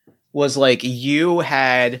be was like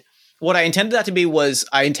I intended that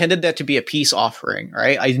to be a peace offering,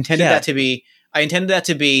 right? I intended that to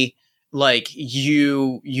be like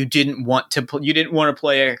you didn't want to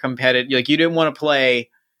play a competitive, like you didn't want to play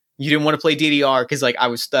DDR because like I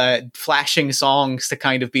was flashing songs to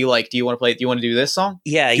kind of be like, do you want to do this song?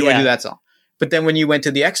 Yeah, do you want to do that song? But then when you went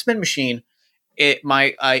to the X-Men machine,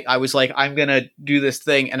 I was like, I'm gonna do this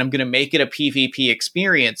thing and I'm gonna make it a PvP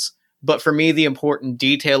experience. But for me, the important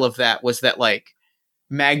detail of that was that like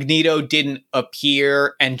Magneto didn't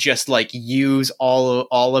appear and just like use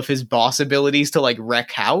all of his boss abilities to like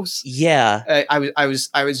wreck house. Yeah. I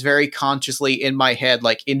was very consciously in my head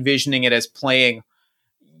like envisioning it as playing.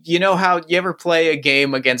 You know how you ever play a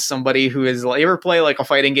game against somebody who is like, you ever play like a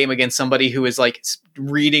fighting game against somebody who is like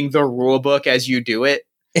reading the rule book as you do it?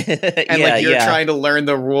 And like you're trying to learn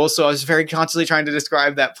the rules. So I was very consciously trying to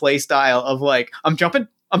describe that play style of like, I'm jumping.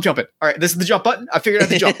 All right, this is the jump button. I figured out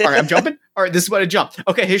the jump. All right, I'm jumping. All right, this is what I jump.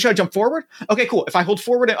 Okay, here, should I jump forward? Okay, cool. If I hold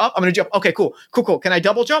forward and up, I'm going to jump. Okay, cool. Can I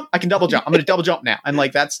double jump? I can double jump. I'm going to double jump now. And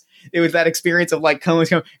like it was that experience of like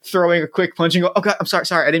throwing a quick punch and go, oh God, I'm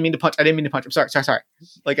sorry. I didn't mean to punch. I'm sorry.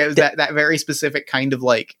 Like it was that very specific kind of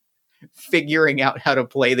like figuring out how to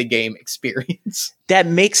play the game experience. That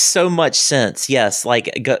makes so much sense. Yes,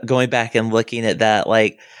 like going back and looking at that,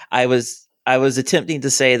 like I was attempting to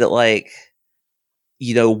say that like,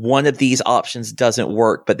 you know, one of these options doesn't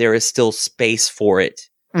work, but there is still space for it.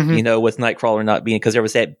 Mm-hmm. You know, with Nightcrawler not being, because there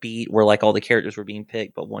was that beat where like all the characters were being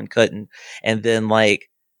picked, but one couldn't. And then like,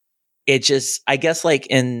 it just, I guess like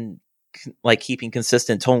in like keeping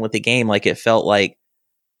consistent tone with the game, like it felt like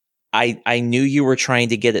I knew you were trying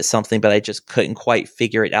to get at something, but I just couldn't quite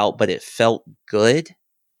figure it out, but it felt good.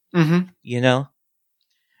 Mm-hmm. You know?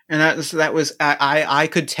 And that was, I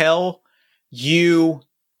could tell you,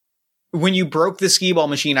 when you broke the skee-ball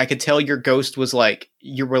machine, I could tell your ghost was like,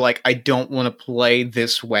 you were like, I don't want to play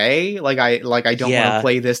this way. Like I don't want to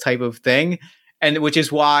play this type of thing. And which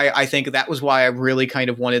is why I think that was why I really kind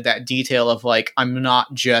of wanted that detail of like, I'm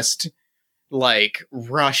not just like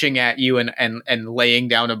rushing at you and laying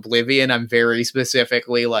down oblivion. I'm very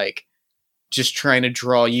specifically like just trying to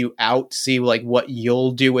draw you out, see like what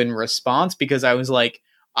you'll do in response. Because I was like,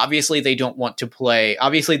 obviously they don't want to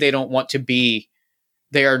be,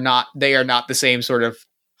 they are not the same sort of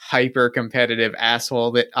hyper competitive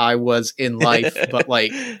asshole that I was in life, but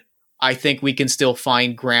like I think we can still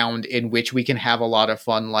find ground in which we can have a lot of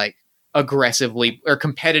fun, like aggressively or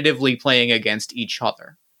competitively playing against each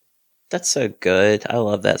other. That's so good. I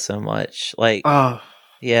love that so much. Like,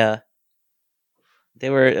 yeah,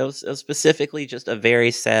 It was specifically just a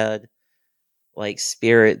very sad, like,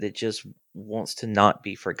 spirit that just wants to not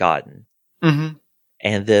be forgotten. Mm-hmm.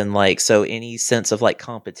 And then, like, so any sense of, like,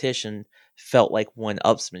 competition felt like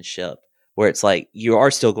one-upsmanship, where it's like, you are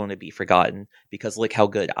still going to be forgotten because look how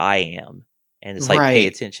good I am. And it's like, pay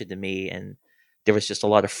Right. attention to me. And there was just a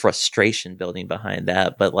lot of frustration building behind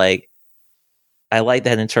that. But, like, I like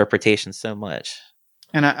that interpretation so much.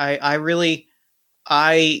 And I really,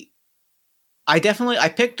 I definitely, I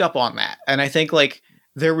picked up on that. And I think, like,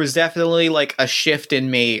 there was definitely, like, a shift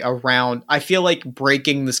in me around, I feel like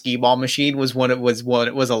breaking the skee ball machine was when it was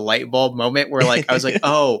a light bulb moment where, like, I was like,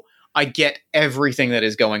 oh, I get everything that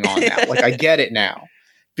is going on now. Like, I get it now.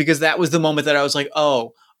 Because that was the moment that I was like,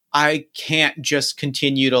 oh, I can't just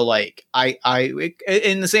continue to, like,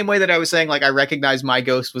 in the same way that I was saying, like, I recognized my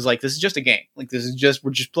ghost was like, this is just a game. Like,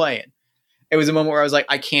 we're just playing. It was a moment where I was like,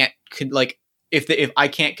 I can't, like, if I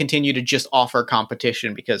can't continue to just offer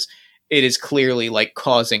competition because it is clearly, like,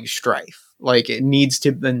 causing strife. Like, it needs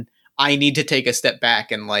to, then I need to take a step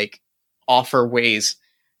back and, like, offer ways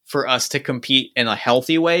for us to compete in a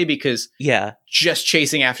healthy way, because Yeah. just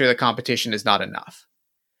chasing after the competition is not enough.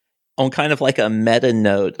 On kind of like a meta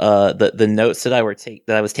note, the notes that I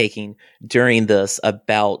was taking during this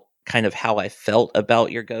about kind of how I felt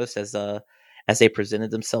about your ghost as they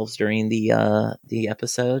presented themselves during the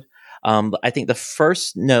episode. I think the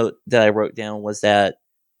first note that I wrote down was that,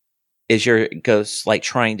 is your ghost, like,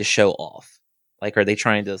 trying to show off? Like, are they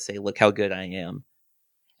trying to say, look how good I am?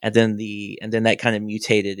 And then that kind of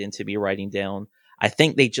mutated into me writing down, I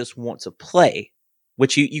think they just want to play,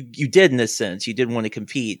 which you did in a sense. You did want to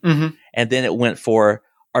compete. Mm-hmm. And then it went for,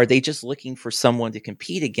 are they just looking for someone to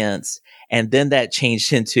compete against? And then that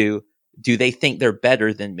changed into, do they think they're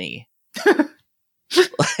better than me?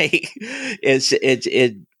 Like,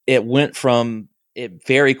 it went from, it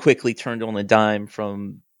very quickly turned on a dime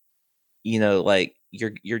from, like,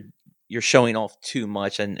 you're showing off too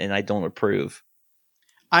much and I don't approve.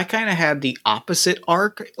 I kind of had the opposite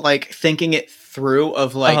arc, like, thinking it through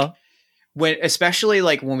of, like, especially,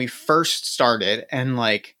 like, when we first started and,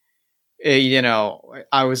 like,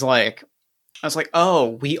 I was like,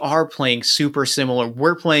 oh, we are playing super similar.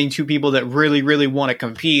 We're playing two people that really, really want to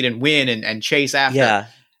compete and win and chase after. Yeah.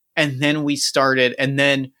 And then we started, and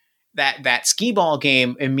then that skee ball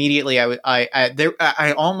game immediately.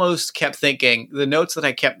 I almost kept thinking, the notes that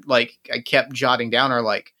I kept jotting down are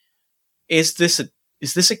like, is this a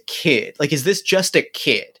kid? Like, is this just a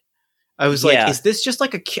kid? I was like, is this just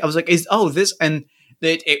like a kid? I was like, that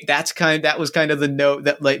was kind of the note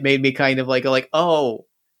that, like, made me kind of like, I'm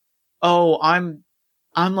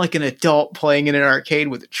like an adult playing in an arcade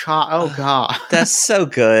with a child. Oh God. That's so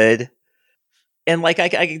good. And, like, I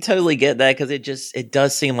can totally get that, because it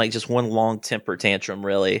does seem like just one long temper tantrum,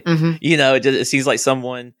 really. Mm-hmm. It seems like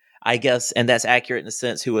someone, I guess, and that's accurate in a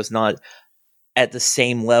sense, who was not at the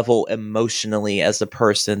same level emotionally as the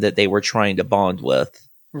person that they were trying to bond with.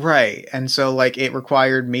 Right. And so, like, it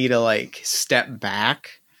required me to, like, step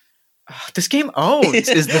back. This game owns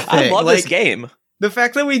is the thing. I love, like, this game. The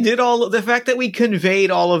fact that we conveyed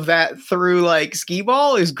all of that through, like, skee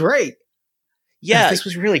ball is great. Yeah. This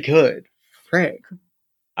was really good. Frick.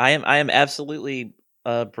 I am absolutely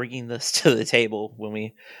bringing this to the table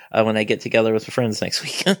when I get together with my friends next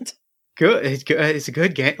weekend. Good. It's a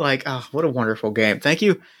good game. Like, oh, what a wonderful game. Thank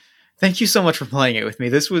you so much for playing it with me.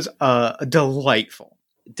 This was delightful.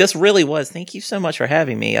 This really was. Thank you so much for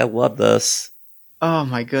having me. I love this. Oh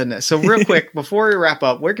my goodness. So real quick, before we wrap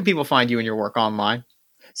up, where can people find you and your work online?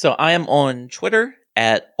 So I am on Twitter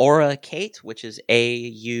at AuraCait, which is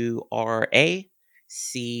AuraCait.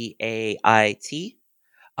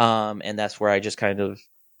 And that's where that's kind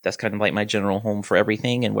of like my general home for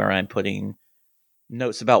everything, and where I'm putting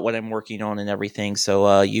notes about what I'm working on and everything.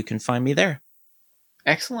 So you can find me there.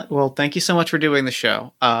 Excellent. Well, thank you so much for doing the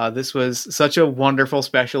show. This was such a wonderful,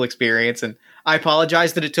 special experience, and I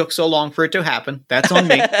apologize that it took so long for it to happen. That's on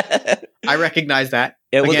me. I recognize that.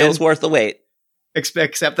 It was worth the wait.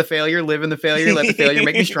 Accept the failure, live in the failure, let the failure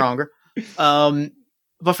make me stronger.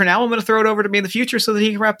 But for now, I'm going to throw it over to me in the future so that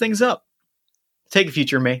he can wrap things up. Take it,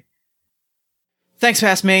 future me. Thanks,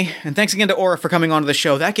 Past Me, and thanks again to Aura for coming onto the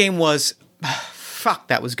show. That game was...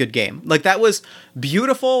 that was a good game. Like, that was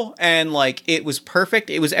beautiful, and, like, it was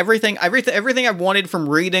perfect. It was everything I wanted from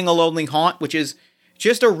reading A Lonely Haunt, which is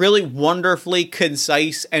just a really wonderfully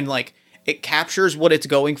concise, and, like, it captures what it's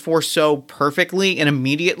going for so perfectly and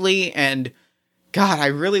immediately, and... God, I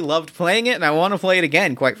really loved playing it, and I want to play it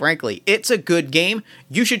again, quite frankly. It's a good game.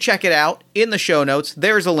 You should check it out. In the show notes,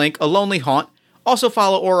 there's a link, A Lonely Haunt. Also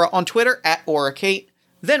follow Aura on Twitter, at AuraCait.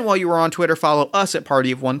 Then while you are on Twitter, follow us at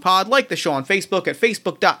Party of One Pod, like the show on Facebook at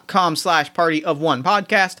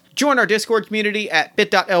facebook.com/partyofonepodcast. Join our Discord community at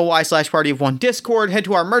bit.ly/partyofonediscord. Head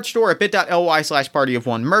to our merch store at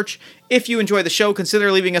bit.ly/partyofonemerch. If you enjoy the show,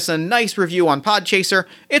 consider leaving us a nice review on Podchaser.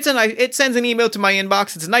 It sends an email to my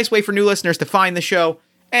inbox. It's a nice way for new listeners to find the show.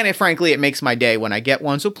 And frankly, it makes my day when I get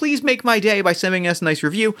one. So please make my day by sending us a nice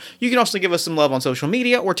review. You can also give us some love on social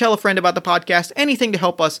media or tell a friend about the podcast. Anything to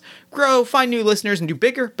help us grow, find new listeners, and do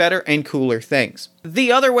bigger, better, and cooler things.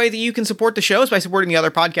 The other way that you can support the show is by supporting the other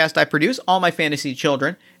podcast I produce, All My Fantasy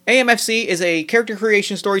Children. AMFC is a character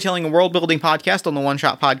creation, storytelling, and world-building podcast on the One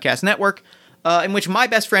Shot Podcast Network. In which my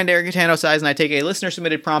best friend Eric Catano and I take a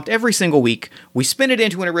listener-submitted prompt every single week. We spin it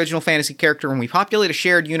into an original fantasy character, and we populate a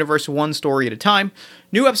shared universe one story at a time.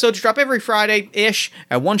 New episodes drop every Friday-ish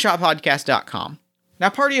at oneshotpodcast.com. Now,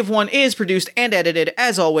 Party of One is produced and edited,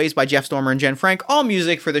 as always, by Jeff Stormer and Jen Frank. All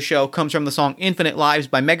music for the show comes from the song Infinite Lives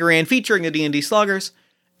by Megaran, featuring the D&D Sluggers.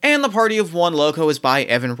 And the Party of One logo is by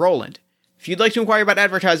Evan Rowland. If you'd like to inquire about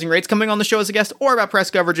advertising rates, coming on the show as a guest, or about press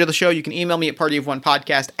coverage of the show, you can email me at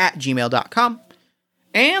partyofonepodcast@gmail.com.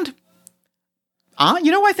 And,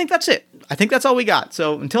 I think that's it. I think that's all we got.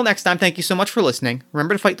 So until next time, thank you so much for listening.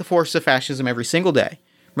 Remember to fight the forces of fascism every single day.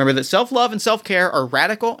 Remember that self-love and self-care are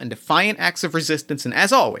radical and defiant acts of resistance. And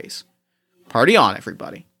as always, party on,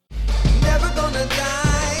 everybody.